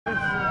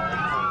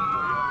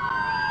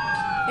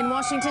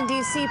Washington,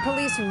 D.C.,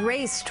 police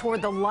raced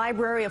toward the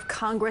Library of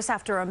Congress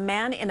after a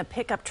man in a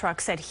pickup truck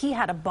said he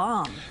had a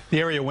bomb. The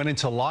area went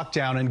into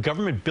lockdown and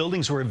government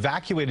buildings were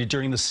evacuated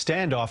during the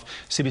standoff.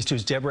 CBS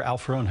 2's Debra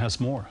Alfarone has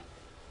more.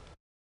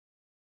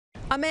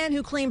 A man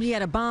who claimed he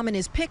had a bomb in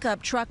his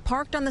pickup truck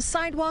parked on the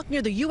sidewalk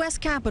near the U.S.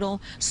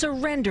 Capitol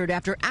surrendered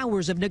after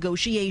hours of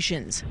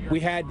negotiations. We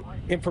had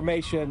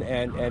information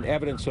and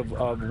evidence of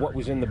what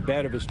was in the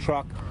bed of his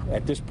truck.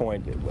 At this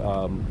point,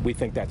 we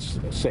think that's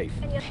safe.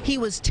 He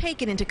was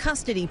taken into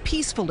custody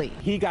peacefully.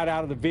 He got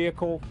out of the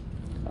vehicle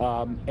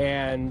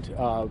and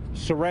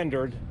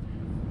surrendered,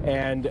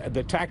 and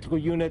the tactical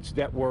units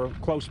that were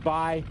close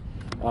by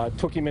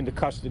took him into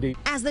custody.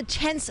 As the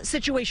tense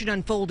situation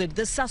unfolded,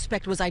 the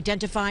suspect was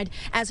identified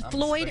as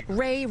Floyd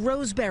Ray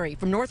Roseberry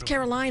from North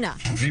Carolina.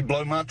 If you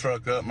blow my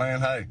truck up, man,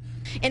 hey.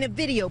 In a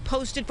video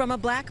posted from a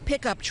black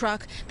pickup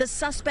truck, the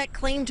suspect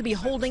claimed to be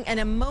holding an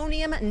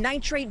ammonium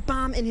nitrate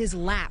bomb in his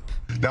lap.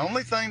 The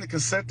only thing that can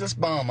set this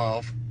bomb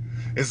off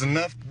is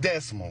enough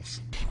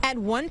decimals. At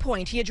one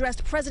point, he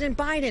addressed President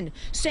Biden,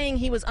 saying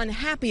he was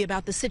unhappy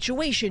about the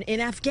situation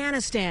in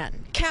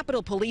Afghanistan.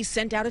 Capitol Police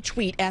sent out a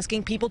tweet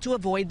asking people to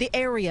avoid the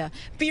area,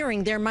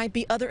 fearing there might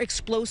be other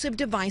explosive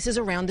devices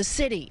around the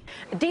city.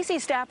 D.C.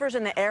 staffers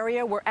in the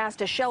area were asked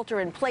to shelter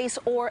in place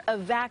or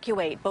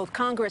evacuate. Both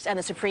Congress and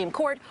the Supreme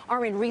Court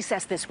are in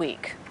recess this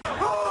week.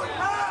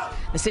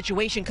 The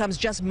situation comes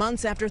just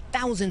months after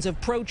thousands of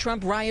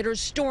pro-Trump rioters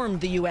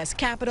stormed the U.S.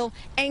 Capitol,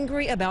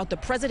 angry about the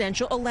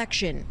presidential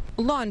election.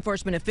 Law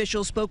enforcement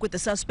officials spoke with the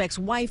suspect's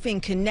wife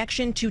in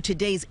connection to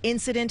today's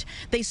incident.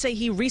 They say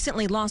he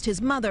recently lost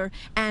his mother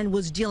and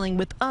was dealing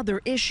with other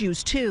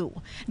issues, too.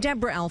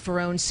 Debra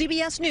Alfarone,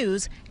 CBS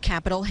News,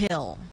 Capitol Hill.